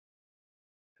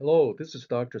Hello, this is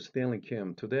Dr. Stanley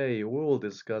Kim. Today we will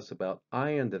discuss about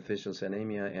iron deficiency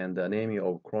anemia and anemia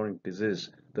of chronic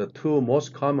disease, the two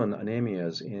most common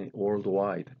anemias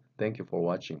worldwide. Thank you for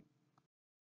watching.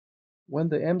 When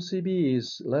the MCV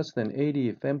is less than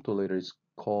 80 femtoliter, it's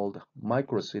called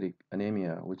microcytic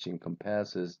anemia, which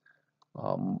encompasses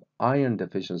iron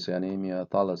deficiency anemia,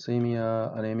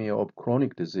 thalassemia, anemia of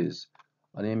chronic disease,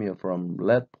 anemia from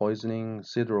lead poisoning,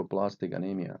 sideroblastic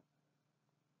anemia.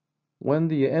 When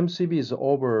the MCV is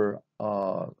over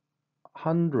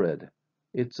 100,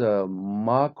 it's a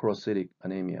macrocytic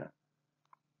anemia.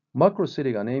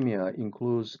 Macrocytic anemia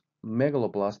includes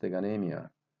megaloblastic anemia.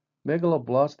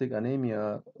 Megaloblastic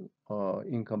anemia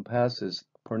encompasses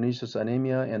pernicious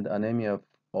anemia and anemia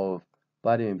of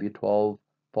vitamin B12,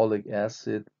 folic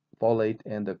acid, folate,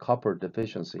 and the copper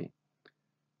deficiency.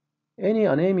 Any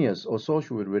anemias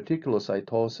associated with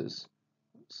reticulocytosis,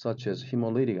 such as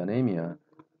hemolytic anemia,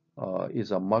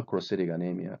 is a macrocytic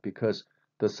anemia because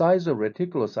the size of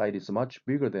reticulocyte is much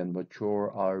bigger than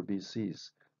mature RBCs.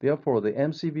 Therefore, the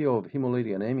MCV of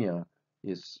hemolytic anemia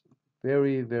is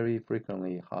very, very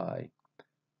frequently high.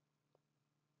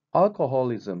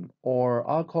 Alcoholism or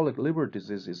alcoholic liver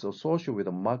disease is associated with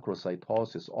a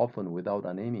macrocytosis, often without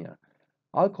anemia.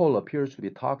 Alcohol appears to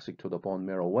be toxic to the bone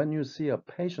marrow. When you see a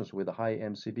patient with a high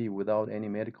MCV without any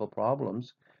medical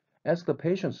problems, ask the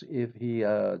patient if he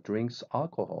drinks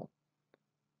alcohol.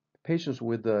 Patients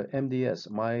with MDS,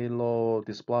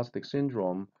 myelodysplastic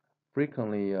syndrome,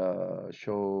 frequently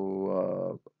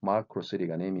show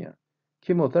macrocytic anemia.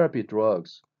 Chemotherapy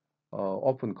drugs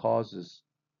often cause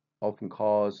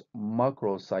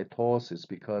macrocytosis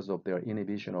because of their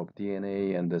inhibition of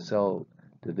DNA and the cell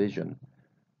division.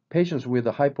 Patients with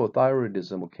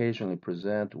hypothyroidism occasionally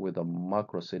present with a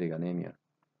macrocytic anemia.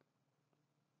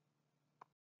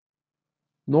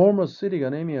 Normocytic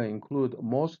anemia include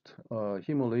most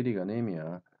hemolytic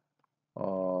anemia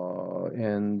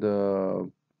and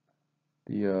the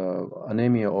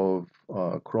anemia of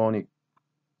chronic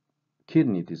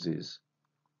kidney disease.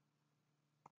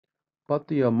 But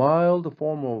the mild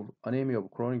form of anemia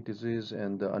of chronic disease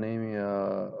and the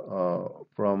anemia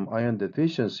from iron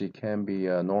deficiency can be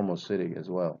normocytic as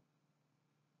well.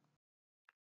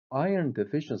 Iron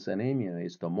deficiency anemia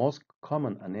is the most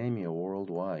common anemia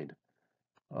worldwide.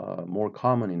 More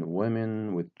common in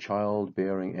women with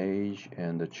childbearing age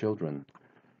and the children.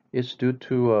 It's due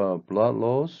to blood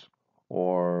loss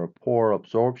or poor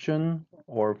absorption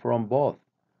or from both.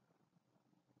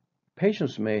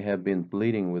 Patients may have been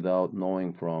bleeding without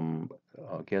knowing from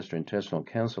gastrointestinal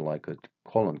cancer like a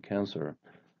colon cancer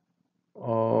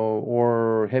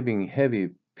or having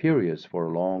heavy periods for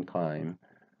a long time.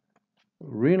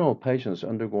 Renal patients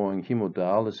undergoing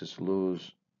hemodialysis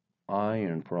lose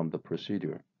iron from the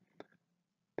procedure.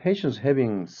 Patients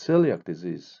having celiac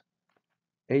disease,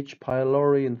 H.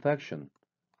 pylori infection,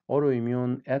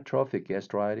 autoimmune atrophic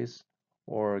gastritis,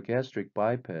 or gastric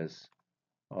bypass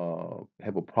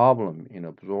have a problem in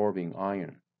absorbing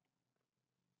iron.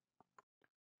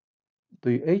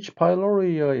 The H.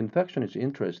 pylori infection is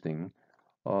interesting.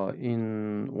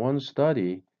 In one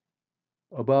study,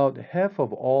 about half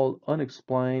of all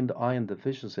unexplained iron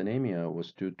deficiency anemia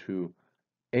was due to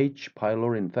H.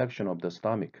 pylori infection of the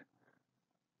stomach.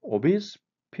 Obese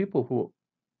people who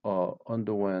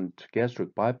underwent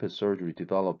gastric bypass surgery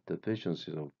developed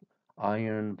deficiencies of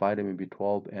iron, vitamin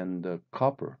B12, and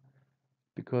copper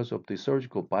because of the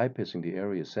surgical bypassing the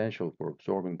area essential for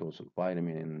absorbing those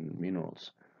vitamin and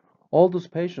minerals. All those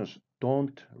patients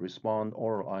don't respond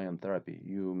oral iron therapy.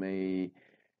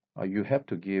 You have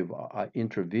to give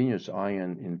intravenous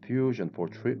iron infusion for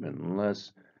treatment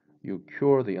unless you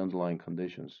cure the underlying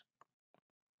conditions.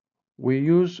 We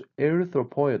use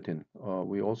erythropoietin,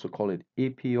 we also call it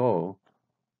EPO,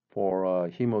 for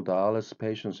hemodialysis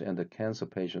patients and the cancer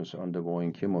patients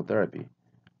undergoing chemotherapy.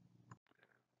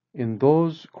 In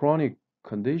those chronic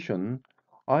conditions,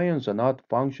 ions are not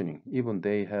functioning, even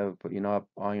they have enough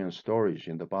iron storage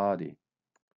in the body.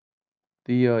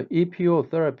 The EPO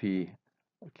therapy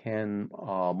can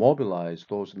mobilize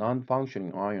those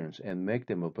non-functioning ions and make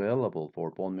them available for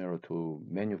bone marrow to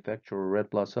manufacture red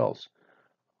blood cells.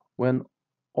 When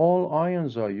all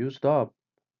ions are used up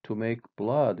to make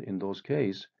blood in those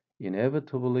cases,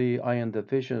 inevitably iron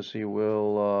deficiency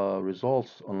will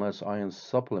result unless iron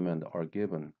supplements are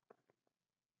given.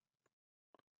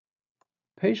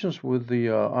 Patients with the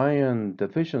iron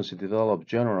deficiency develop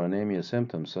general anemia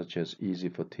symptoms such as easy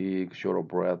fatigue, short of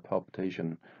breath,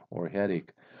 palpitation, or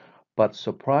headache. But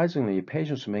surprisingly,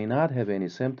 patients may not have any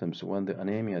symptoms when the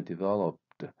anemia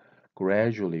developed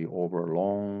gradually over a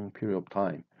long period of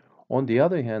time. On the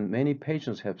other hand, many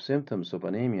patients have symptoms of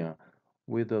anemia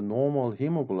with a normal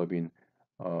hemoglobin,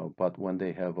 but when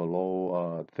they have a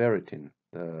low ferritin,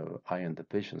 the iron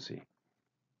deficiency.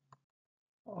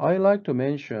 I like to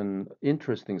mention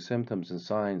interesting symptoms and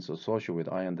signs associated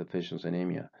with iron deficiency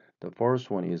anemia. The first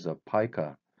one is a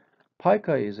pica.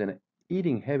 Pica is an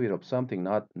eating habit of something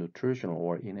not nutritional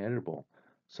or inedible,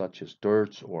 such as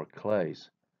dirt or clays.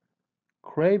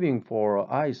 Craving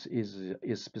for ice is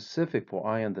specific for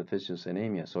iron deficiency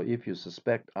anemia. So if you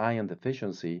suspect iron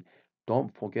deficiency,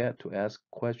 don't forget to ask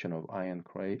question of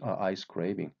ice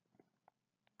craving.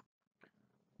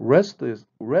 Restless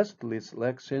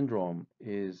leg syndrome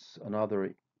is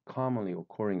another commonly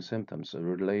occurring symptoms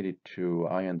related to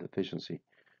iron deficiency.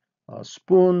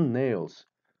 Spoon nails,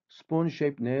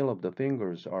 spoon-shaped nail of the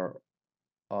fingers are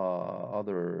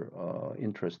other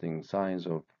interesting signs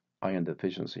of iron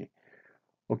deficiency.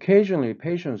 Occasionally,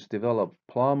 patients develop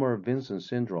Plummer-Vinson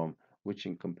syndrome, which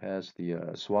encompasses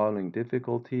the swallowing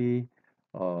difficulty,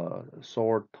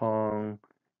 sore tongue,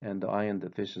 and the iron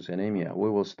deficiency anemia. We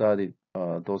will study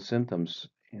those symptoms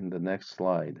in the next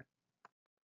slide.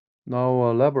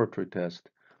 Now, a laboratory test.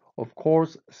 Of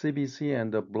course, CBC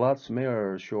and the blood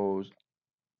smear show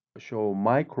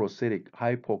microcytic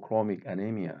hypochromic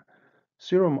anemia.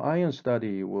 Serum iron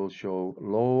study will show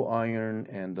low iron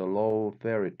and the low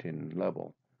ferritin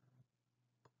level,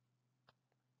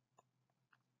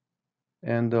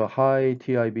 and the high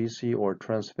TIBC or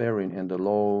transferrin and the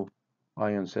low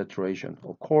iron saturation.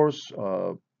 Of course,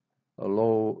 a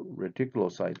low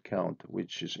reticulocyte count,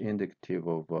 which is indicative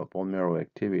of bone marrow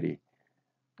activity,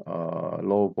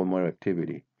 low bone marrow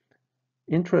activity.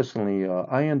 Interestingly,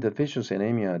 iron deficiency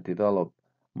anemia develop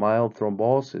mild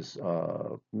thrombosis,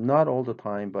 not all the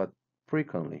time, but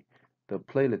frequently. The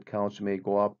platelet counts may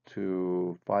go up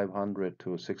to 500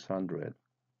 to 600.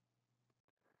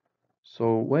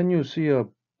 So when you see a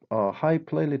high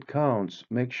platelet counts,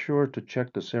 make sure to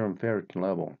check the serum ferritin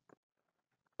level.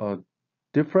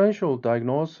 Differential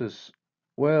diagnosis,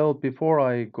 well, before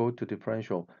I go to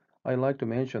differential, I like to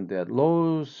mention that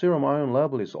low serum iron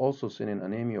level is also seen in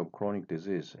anemia of chronic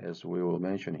disease, as we will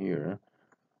mention here.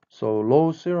 So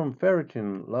low serum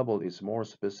ferritin level is more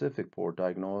specific for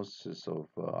diagnosis of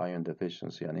iron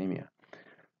deficiency anemia.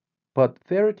 But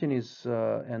ferritin is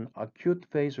an acute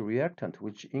phase reactant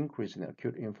which increases in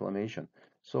acute inflammation.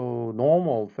 So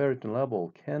normal ferritin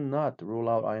level cannot rule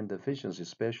out iron deficiency,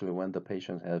 especially when the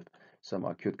patient has some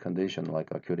acute condition like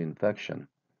acute infection.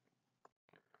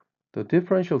 The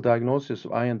differential diagnosis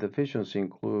of iron deficiency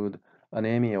include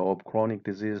anemia of chronic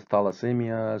disease,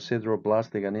 thalassemia,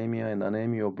 sideroblastic anemia, and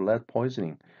anemia of lead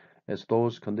poisoning, as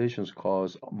those conditions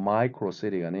cause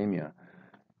microcytic anemia.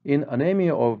 In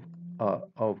anemia of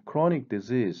chronic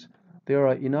disease, there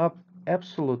are enough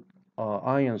absolute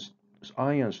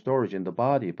iron storage in the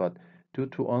body, but due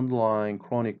to underlying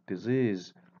chronic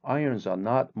disease, ions are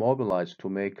not mobilized to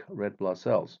make red blood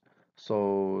cells.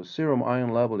 So serum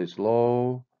iron level is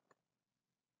low,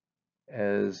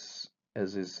 as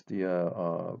is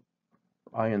the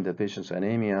iron deficiency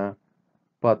anemia,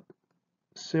 but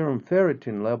serum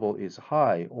ferritin level is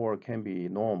high or can be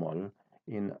normal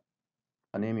in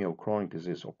anemia of chronic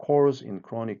disease. Of course, in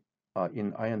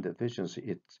iron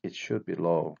deficiency, it should be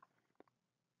low.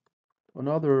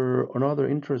 Another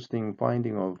interesting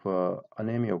finding of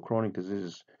anemia of chronic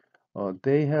disease,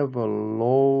 they have a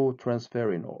low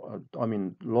transferrin,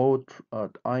 low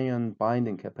iron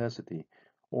binding capacity,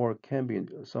 or can be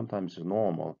sometimes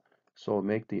normal. So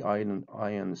make the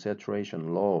iron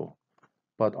saturation low.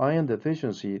 But iron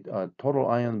deficiency, total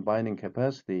iron binding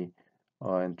capacity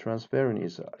and transferrin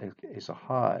is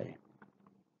high.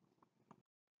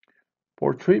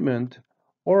 For treatment,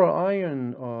 oral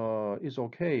iron is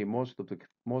okay most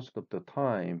of the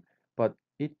time, but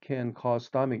it can cause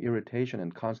stomach irritation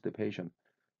and constipation.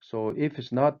 So if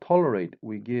it's not tolerated,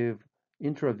 we give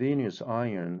intravenous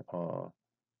iron.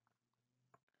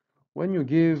 When you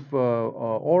give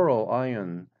oral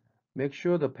iron, make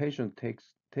sure the patient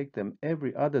take them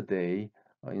every other day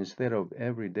instead of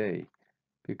every day,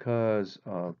 because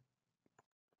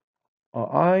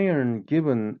iron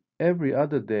given every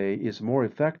other day is more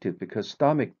effective because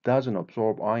stomach doesn't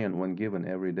absorb iron when given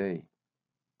every day.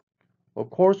 Of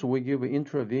course, we give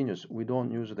intravenous. We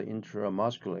don't use the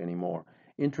intramuscular anymore.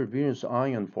 Intravenous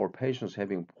iron for patients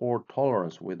having poor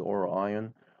tolerance with oral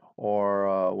iron,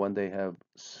 or when they have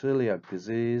celiac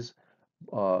disease,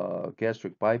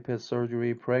 gastric bypass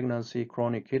surgery, pregnancy,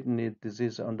 chronic kidney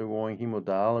disease undergoing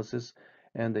hemodialysis,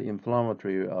 and the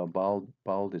inflammatory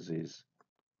bowel disease.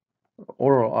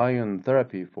 Oral iron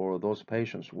therapy for those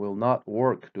patients will not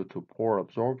work due to poor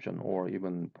absorption or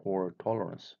even poor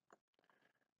tolerance.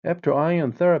 After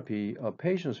iron therapy,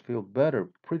 patients feel better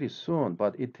pretty soon,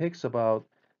 but it takes about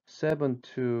 7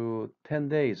 to 10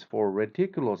 days for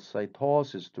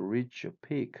reticulocytosis to reach a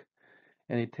peak,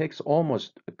 and it takes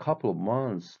almost a couple of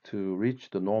months to reach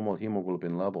the normal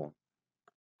hemoglobin level.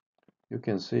 You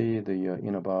can see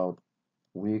in about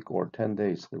week or 10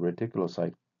 days, the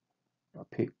reticulocyte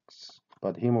peaks,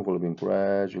 but hemoglobin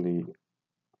gradually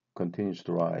continues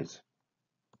to rise.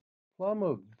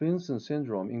 Plummer-Vinson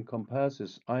syndrome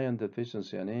encompasses iron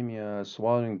deficiency anemia,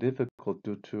 swallowing difficult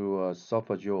due to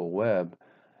esophageal web,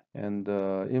 and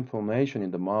inflammation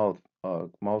in the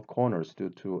mouth corners due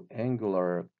to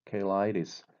angular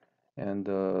cheilitis, and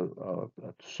a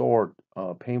sore,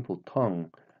 painful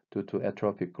tongue due to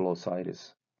atrophic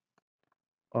glossitis.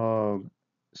 Uh,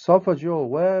 Esophageal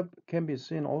web can be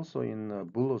seen also in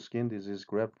bullous skin disease,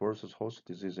 graft versus host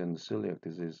disease, and celiac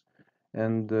disease.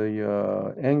 And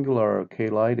the angular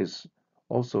cheilitis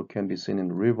also can be seen in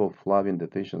riboflavin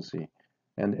deficiency.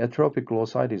 And atrophic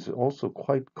glossitis is also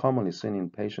quite commonly seen in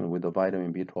patients with a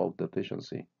vitamin B12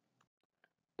 deficiency.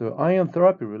 The iron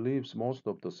therapy relieves most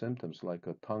of the symptoms like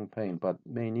a tongue pain, but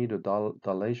may need a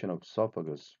dilation of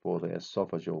esophagus for the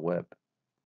esophageal web.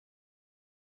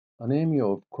 Anemia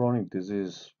of chronic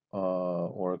disease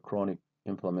or chronic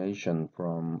inflammation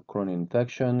from chronic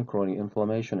infection, chronic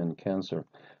inflammation, and cancer.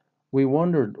 We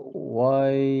wondered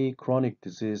why chronic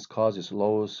disease causes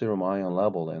low serum iron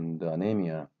level and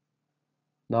anemia.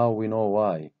 Now we know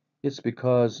why. It's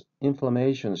because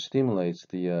inflammation stimulates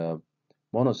the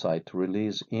monocyte to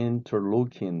release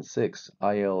interleukin 6,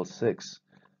 IL-6.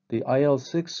 The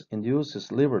IL-6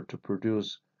 induces liver to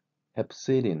produce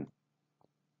hepcidin.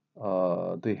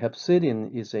 The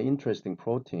hepcidin is an interesting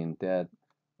protein that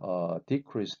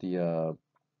decreases the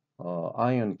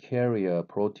ion carrier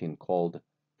protein called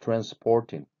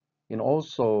transportin. It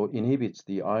also inhibits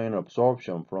the iron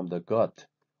absorption from the gut,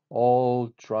 all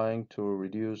trying to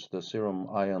reduce the serum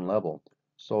iron level.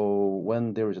 So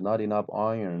when there is not enough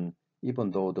iron,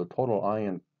 even though the total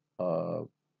iron uh,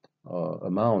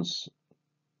 amounts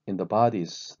in the body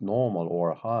is normal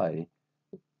or high,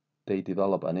 they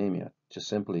develop anemia. Just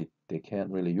simply, they can't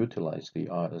really utilize the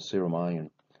serum iron.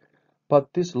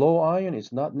 But this low iron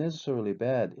is not necessarily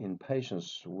bad in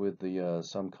patients with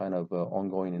some kind of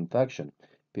ongoing infection,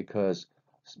 because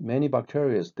many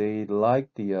bacteria, they like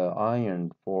the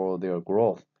iron for their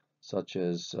growth, such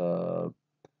as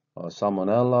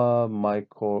Salmonella,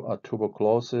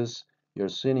 tuberculosis,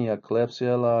 Yersinia,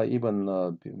 Klebsiella, even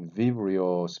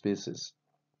Vibrio species.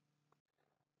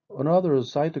 Another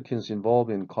cytokines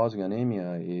involved in causing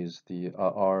anemia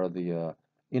are the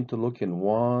interleukin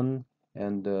 1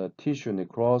 and tissue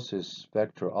necrosis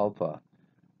factor alpha.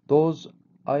 Those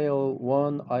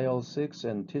IL-1, IL-6,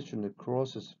 and tissue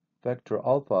necrosis factor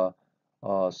alpha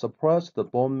suppress the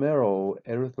bone marrow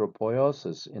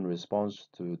erythropoiesis in response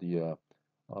to the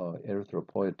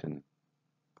erythropoietin.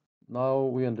 Now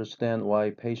we understand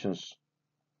why patients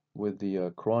with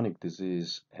the chronic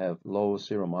disease have low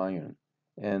serum iron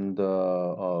and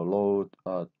low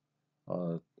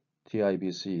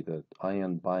TIBC, the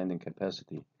iron binding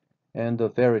capacity, and the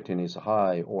ferritin is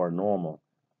high or normal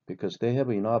because they have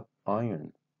enough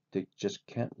iron. They just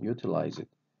can't utilize it,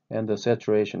 and the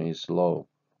saturation is low.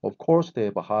 Of course, they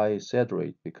have a high SAD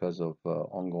rate because of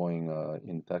ongoing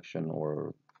infection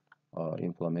or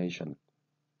inflammation.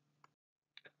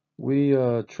 We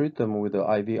treat them with the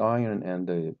IV iron and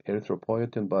the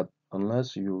erythropoietin, but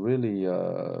unless you really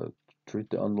treat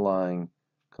the underlying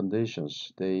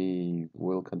conditions, they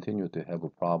will continue to have a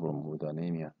problem with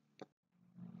anemia.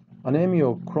 Anemia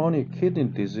of chronic kidney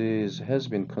disease has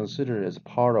been considered as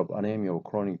part of anemia of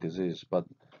chronic disease, but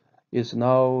is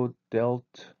now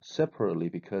dealt separately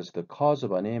because the cause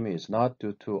of anemia is not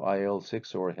due to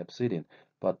IL-6 or hepcidin,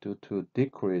 but due to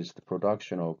decreased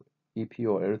production of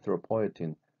EPO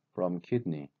erythropoietin from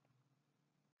kidney.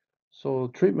 So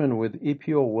treatment with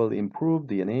EPO will improve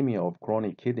the anemia of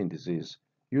chronic kidney disease.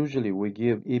 Usually we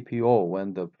give EPO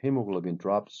when the hemoglobin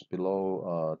drops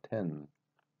below 10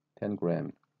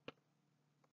 gram.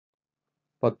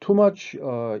 But too much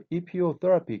EPO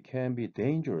therapy can be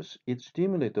dangerous. It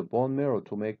stimulates the bone marrow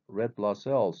to make red blood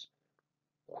cells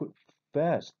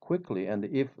quickly, and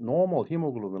if normal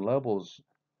hemoglobin levels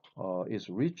is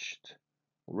reached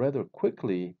rather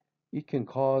quickly, it can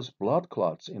cause blood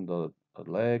clots in the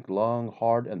leg, lung,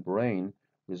 heart, and brain,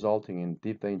 resulting in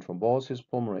deep vein thrombosis,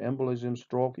 pulmonary embolism,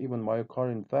 stroke, even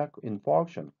myocardial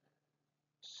infarction.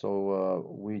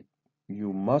 So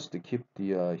you must keep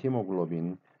the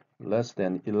hemoglobin less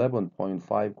than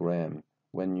 11.5 gram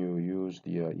when you use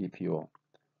the EPO.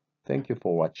 Thank you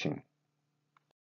for watching.